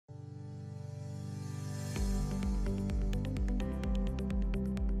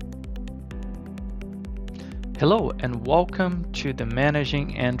Hello and welcome to the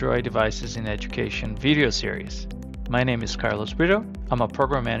Managing Android Devices in Education video series. My name is Carlos Brito. I'm a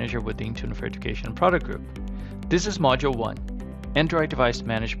program manager with the Intune for Education product group. This is Module 1, Android Device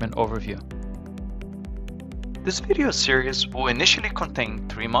Management Overview. This video series will initially contain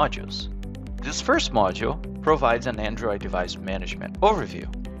 3 modules. This first module provides an Android device management overview.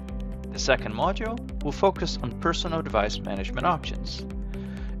 The second module will focus on personal device management options.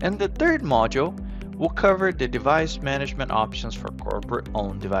 And the third module will cover the device management options for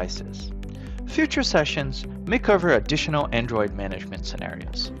corporate-owned devices. Future sessions may cover additional Android management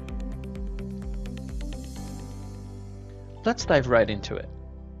scenarios. Let's dive right into it.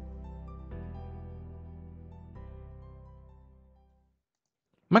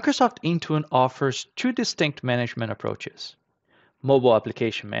 Microsoft Intune offers 2 distinct management approaches: Mobile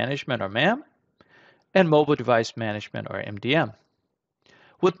Application Management or MAM, and Mobile Device Management or MDM.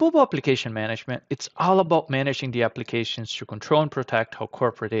 With mobile application management, it's all about managing the applications to control and protect how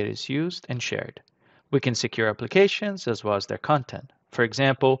corporate data is used and shared. We can secure applications as well as their content. For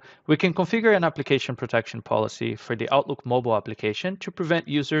example, we can configure an application protection policy for the Outlook mobile application to prevent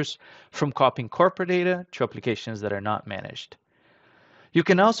users from copying corporate data to applications that are not managed. You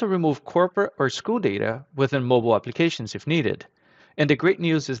can also remove corporate or school data within mobile applications if needed. And the great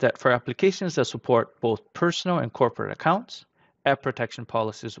news is that for applications that support both personal and corporate accounts, app protection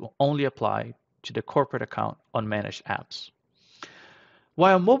policies will only apply to the corporate account on managed apps.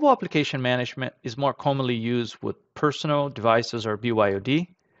 While mobile application management is more commonly used with personal devices or BYOD,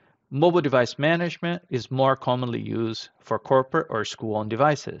 mobile device management is more commonly used for corporate or school-owned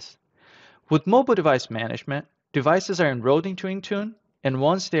devices. With mobile device management, devices are enrolled into Intune, and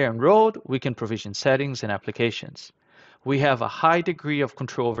once they are enrolled, we can provision settings and applications. We have a high degree of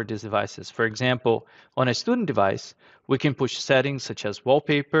control over these devices. For example, on a student device, we can push settings such as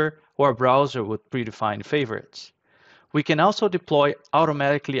wallpaper or a browser with predefined favorites. We can also deploy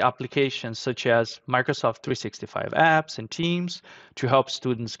automatically applications such as Microsoft 365 apps and Teams to help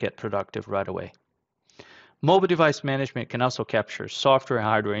students get productive right away. Mobile device management can also capture software and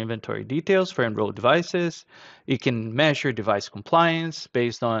hardware inventory details for enrolled devices. It can measure device compliance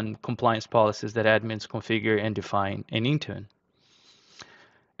based on compliance policies that admins configure and define in Intune.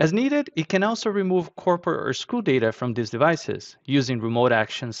 As needed, it can also remove corporate or school data from these devices using remote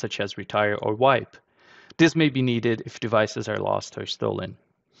actions such as retire or wipe. This may be needed if devices are lost or stolen.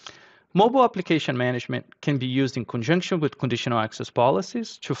 Mobile application management can be used in conjunction with conditional access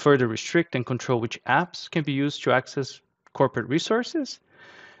policies to further restrict and control which apps can be used to access corporate resources.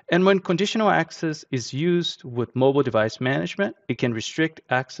 And when conditional access is used with mobile device management, it can restrict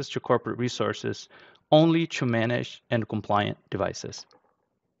access to corporate resources only to managed and compliant devices.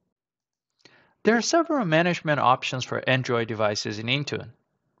 There are several management options for Android devices in Intune,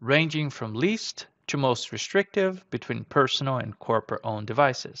 ranging from least to most restrictive between personal and corporate-owned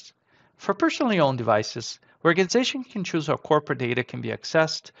devices. For personally owned devices, organizations can choose how corporate data can be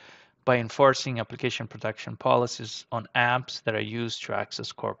accessed by enforcing application protection policies on apps that are used to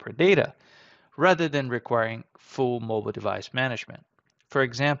access corporate data, rather than requiring full mobile device management. For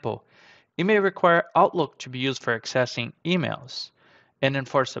example, it may require Outlook to be used for accessing emails, and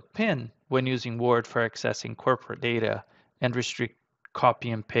enforce a PIN when using Word for accessing corporate data, and restrict copy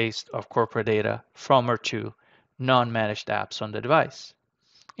and paste of corporate data from or to non-managed apps on the device.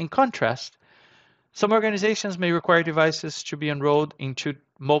 In contrast, some organizations may require devices to be enrolled into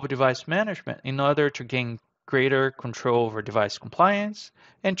mobile device management in order to gain greater control over device compliance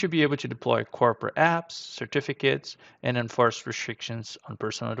and to be able to deploy corporate apps, certificates, and enforce restrictions on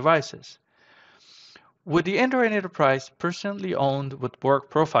personal devices. With the Android Enterprise personally owned with work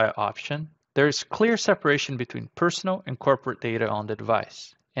profile option, there is clear separation between personal and corporate data on the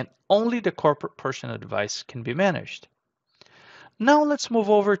device, and only the corporate portion of the device can be managed. Now let's move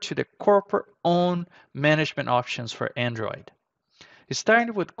over to the corporate-owned management options for Android.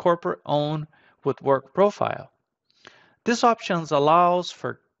 Starting with corporate-owned with work profile. This option allows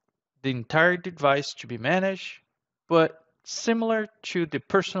for the entire device to be managed, but similar to the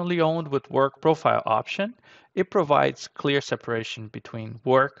personally owned with work profile option, it provides clear separation between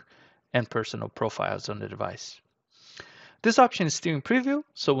work and personal profiles on the device. This option is still in preview,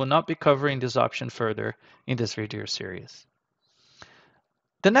 so we'll not be covering this option further in this video series.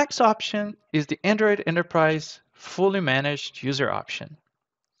 The next option is the Android Enterprise Fully Managed User option,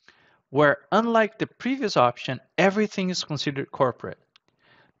 where unlike the previous option, everything is considered corporate.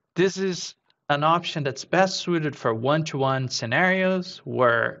 This is an option that's best suited for one-to-one scenarios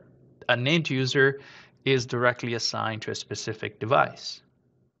where an end user is directly assigned to a specific device.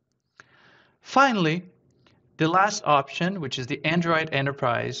 Finally, the last option, which is the Android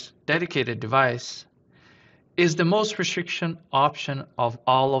Enterprise Dedicated Device, is the most restriction option of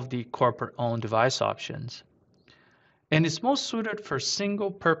all of the corporate-owned device options, and is most suited for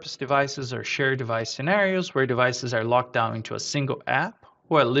single-purpose devices or shared device scenarios where devices are locked down into a single app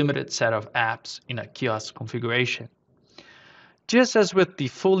or a limited set of apps in a kiosk configuration. Just as with the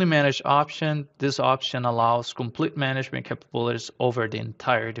fully managed option, this option allows complete management capabilities over the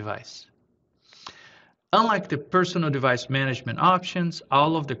entire device. Unlike the personal device management options,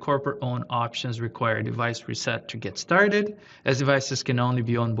 all of the corporate-owned options require a device reset to get started, as devices can only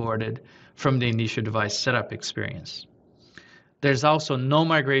be onboarded from the initial device setup experience. There's also no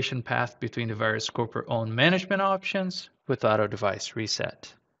migration path between the various corporate-owned management options without a device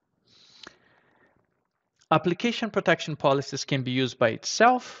reset. Application protection policies can be used by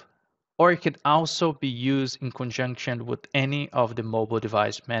itself, or it can also be used in conjunction with any of the mobile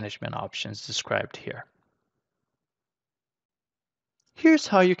device management options described here. Here's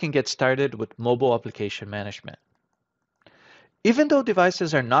how you can get started with mobile application management. Even though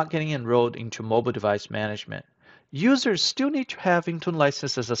devices are not getting enrolled into mobile device management, users still need to have Intune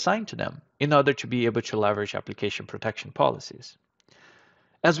licenses assigned to them in order to be able to leverage application protection policies.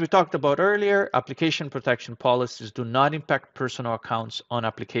 As we talked about earlier, application protection policies do not impact personal accounts on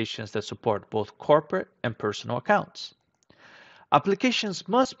applications that support both corporate and personal accounts. Applications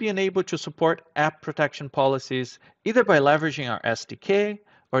must be enabled to support app protection policies either by leveraging our SDK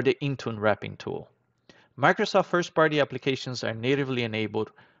or the Intune wrapping tool. Microsoft first-party applications are natively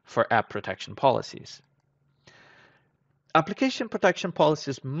enabled for app protection policies. Application protection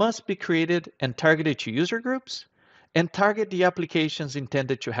policies must be created and targeted to user groups and target the applications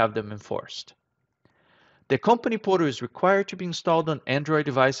intended to have them enforced. The company portal is required to be installed on Android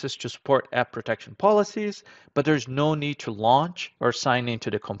devices to support app protection policies, but there's no need to launch or sign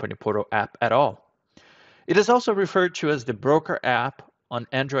into the company portal app at all. It is also referred to as the broker app on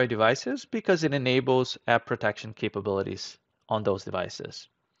Android devices because it enables app protection capabilities on those devices.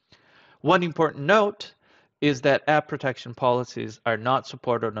 One important note is that app protection policies are not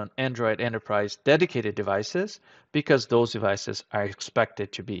supported on Android Enterprise dedicated devices because those devices are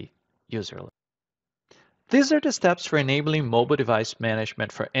expected to be userless. These are the steps for enabling mobile device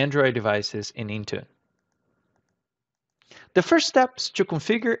management for Android devices in Intune. The first step is to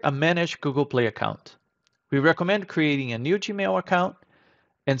configure a managed Google Play account. We recommend creating a new Gmail account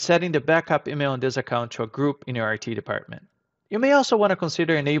and setting the backup email on this account to a group in your IT department. You may also want to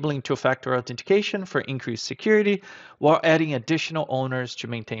consider enabling two-factor authentication for increased security while adding additional owners to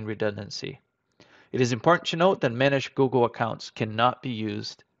maintain redundancy. It is important to note that managed Google accounts cannot be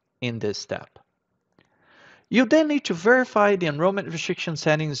used in this step. You then need to verify the enrollment restriction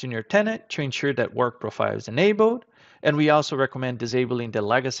settings in your tenant to ensure that work profile is enabled, and we also recommend disabling the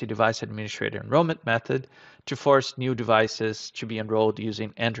legacy device administrator enrollment method to force new devices to be enrolled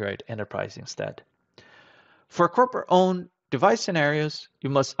using Android Enterprise instead. For corporate-owned device scenarios, you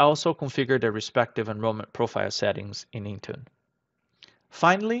must also configure the respective enrollment profile settings in Intune.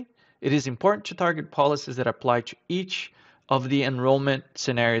 Finally, it is important to target policies that apply to each of the enrollment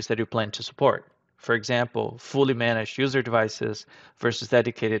scenarios that you plan to support. For example, fully managed user devices versus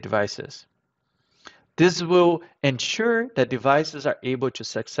dedicated devices. This will ensure that devices are able to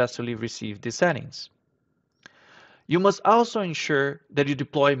successfully receive these settings. You must also ensure that you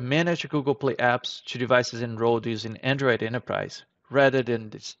deploy managed Google Play apps to devices enrolled using Android Enterprise, rather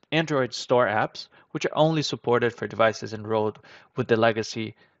than the Android Store apps, which are only supported for devices enrolled with the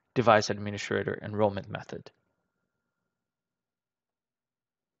legacy device administrator enrollment method.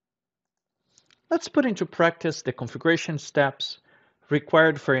 Let's put into practice the configuration steps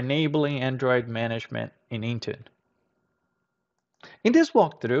required for enabling Android management in Intune. In this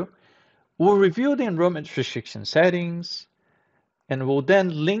walkthrough, we'll review the enrollment restriction settings, and we'll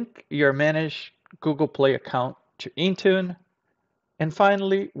then link your managed Google Play account to Intune. And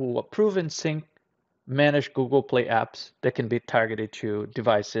finally, we'll approve and sync managed Google Play apps that can be targeted to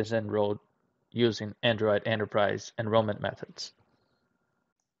devices enrolled using Android Enterprise enrollment methods.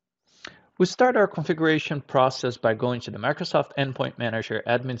 We start our configuration process by going to the Microsoft Endpoint Manager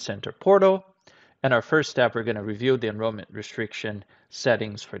Admin Center portal. And our first step, we're going to review the enrollment restriction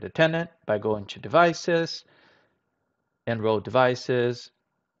settings for the tenant by going to Devices, Enroll Devices,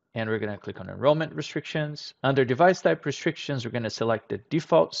 and we're going to click on Enrollment Restrictions. Under Device Type Restrictions, we're going to select the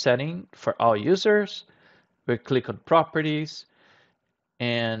default setting for all users. We click on Properties,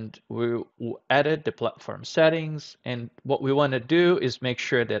 and we will edit the platform settings. And what we want to do is make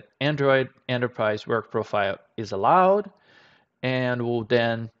sure that Android Enterprise Work Profile is allowed. And we'll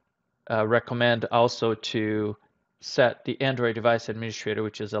then recommend also to set the Android Device Administrator,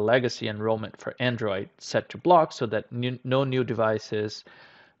 which is a legacy enrollment for Android, set to block so that no new devices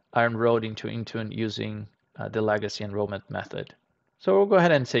are enrolled into Intune using the legacy enrollment method. So we'll go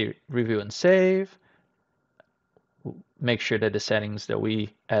ahead and say review and save. Make sure that the settings that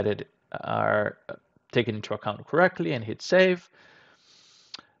we added are taken into account correctly and hit save.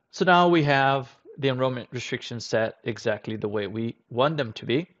 So now we have the enrollment restrictions set exactly the way we want them to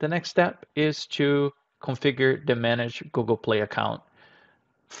be. The next step is to configure the Manage Google Play account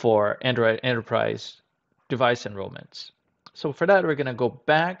for Android Enterprise device enrollments. So for that, we're going to go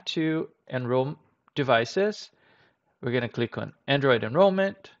back to Enroll Devices. We're going to click on Android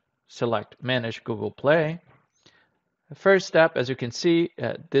Enrollment, select Manage Google Play. The first step, as you can see,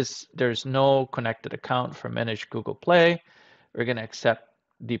 there's no connected account for Manage Google Play. We're going to accept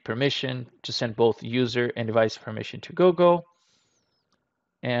the permission to send both user and device permission to Google.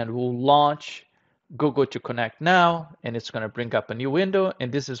 And we'll launch Google to Connect now, and it's going to bring up a new window.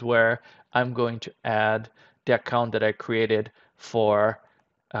 And this is where I'm going to add the account that I created for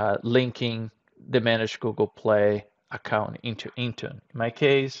linking the Manage Google Play account into Intune. In my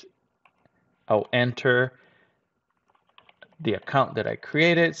case, I'll enter the account that I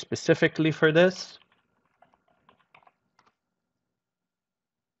created specifically for this.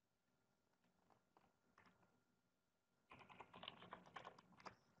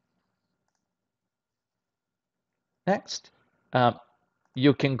 Next,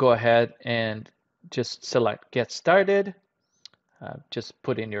 you can go ahead and just select Get Started. Just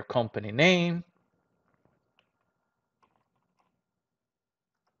put in your company name.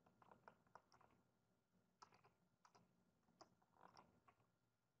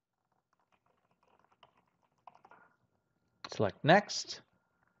 Select Next.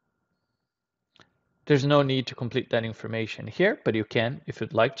 There's no need to complete that information here, but you can if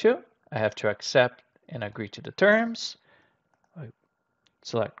you'd like to. I have to accept and agree to the terms. I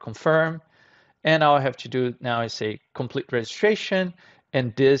select Confirm. And all I have to do now is say Complete Registration,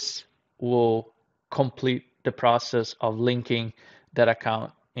 and this will complete the process of linking that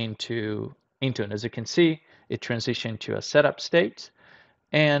account into Intune. As you can see, it transitioned to a setup state.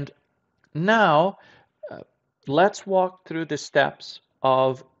 And now let's walk through the steps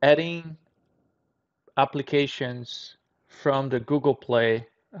of adding applications from the Google Play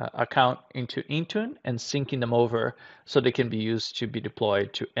account into Intune and syncing them over so they can be used to be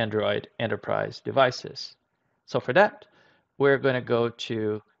deployed to Android enterprise devices. So for that, we're going to go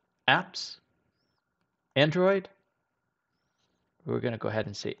to Apps, Android. We're going to go ahead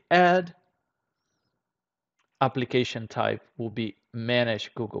and say Add. Application type will be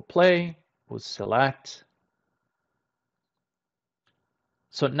Manage Google Play. We'll select.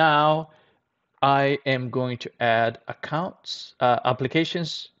 So now I am going to add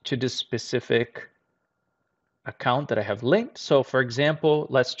applications to this specific account that I have linked. So for example,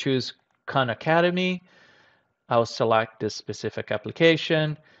 let's choose Khan Academy. I'll select this specific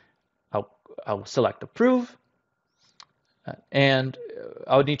application. I'll select Approve. And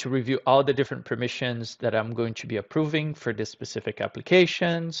I'll need to review all the different permissions that I'm going to be approving for this specific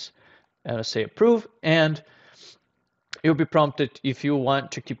applications. And I'll say Approve. And you'll be prompted if you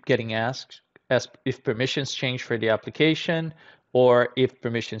want to keep getting asked as if permissions change for the application, or if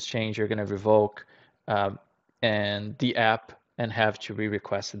permissions change, you're going to revoke and the app and have to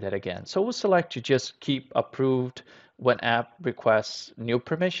re-request that again. So we'll select to just keep approved when app requests new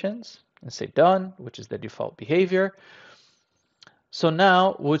permissions and say done, which is the default behavior. So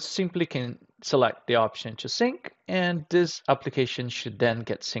now we simply can select the option to sync, and this application should then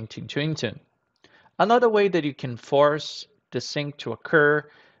get synced into Intune. Another way that you can force the sync to occur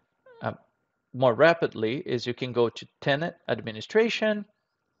more rapidly is you can go to Tenant Administration,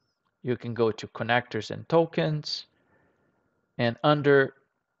 you can go to Connectors and Tokens, and under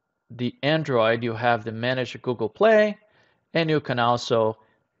the Android, you have the Manage Google Play, and you can also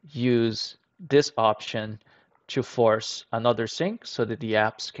use this option to force another sync so that the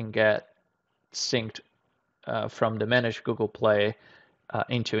apps can get synced from the Manage Google Play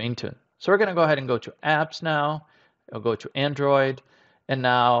into Intune. So we're going to go ahead and go to Apps now. I'll go to Android, and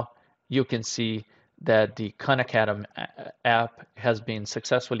now you can see that the Khan Academy app has been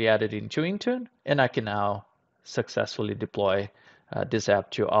successfully added into Intune, and I can now successfully deploy this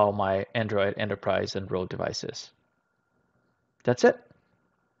app to all my Android enterprise enrolled devices. That's it.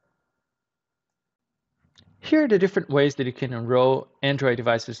 Here are the different ways that you can enroll Android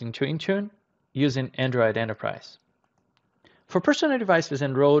devices into Intune using Android Enterprise. For personal devices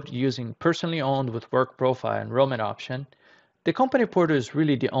enrolled using personally owned with work profile enrollment option, the company portal is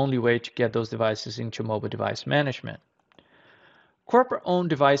really the only way to get those devices into mobile device management. Corporate-owned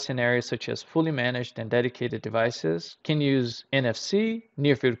device in areas such as fully managed and dedicated devices can use NFC,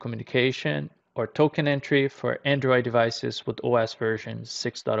 near-field communication, or token entry for Android devices with OS version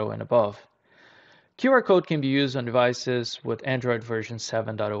 6.0 and above. QR code can be used on devices with Android version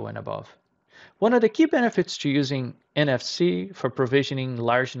 7.0 and above. One of the key benefits to using NFC for provisioning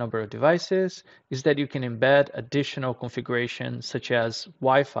large number of devices is that you can embed additional configurations such as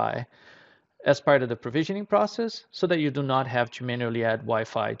Wi-Fi as part of the provisioning process so that you do not have to manually add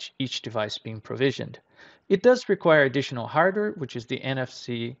Wi-Fi to each device being provisioned. It does require additional hardware, which is the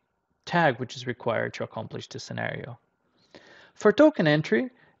NFC tag, which is required to accomplish this scenario. For token entry,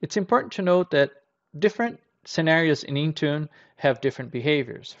 it's important to note that different scenarios in Intune have different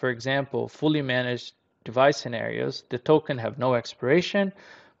behaviors. For example, fully managed device scenarios, the token have no expiration,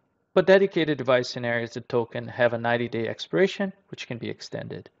 but dedicated device scenarios, the token have a 90-day expiration, which can be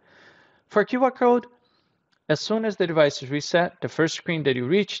extended. For QR code, as soon as the device is reset, the first screen that you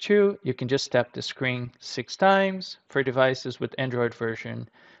reach to, you can just tap the screen 6 times. For devices with Android version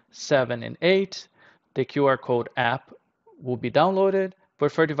 7 and 8, the QR code app will be downloaded,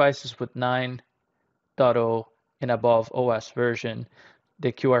 but for devices with 9.0 and above OS version,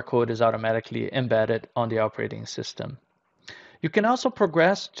 the QR code is automatically embedded on the operating system. You can also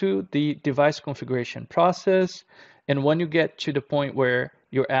progress to the device configuration process, and when you get to the point where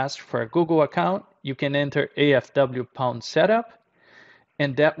you're asked for a Google account, you can enter AFW setup,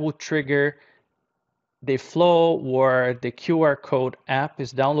 and that will trigger the flow where the QR code app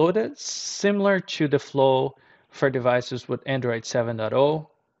is downloaded, similar to the flow for devices with Android 7.0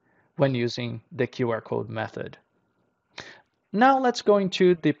 when using the QR code method. Now let's go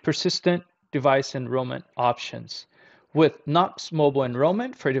into the persistent device enrollment options. With Knox Mobile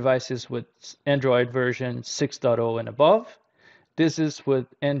Enrollment for devices with Android version 6.0 and above. This is with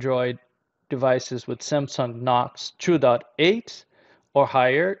Android devices with Samsung Knox 2.8 or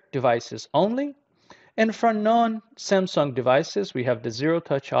higher devices only. And for non-Samsung devices, we have the zero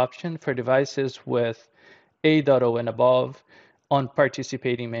touch option for devices with 8.0 and above on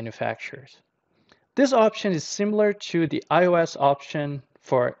participating manufacturers. This option is similar to the iOS option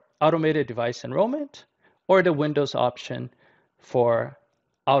for automated device enrollment or the Windows option for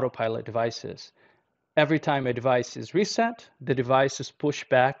autopilot devices. Every time a device is reset, the device is pushed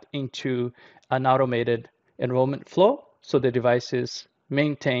back into an automated enrollment flow, so the devices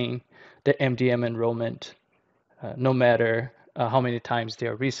maintain the MDM enrollment no matter how many times they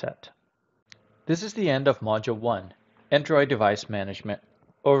are reset. This is the end of Module 1, Android Device Management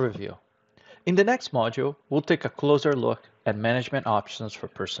Overview. In the next module, we'll take a closer look at management options for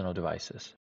personal devices.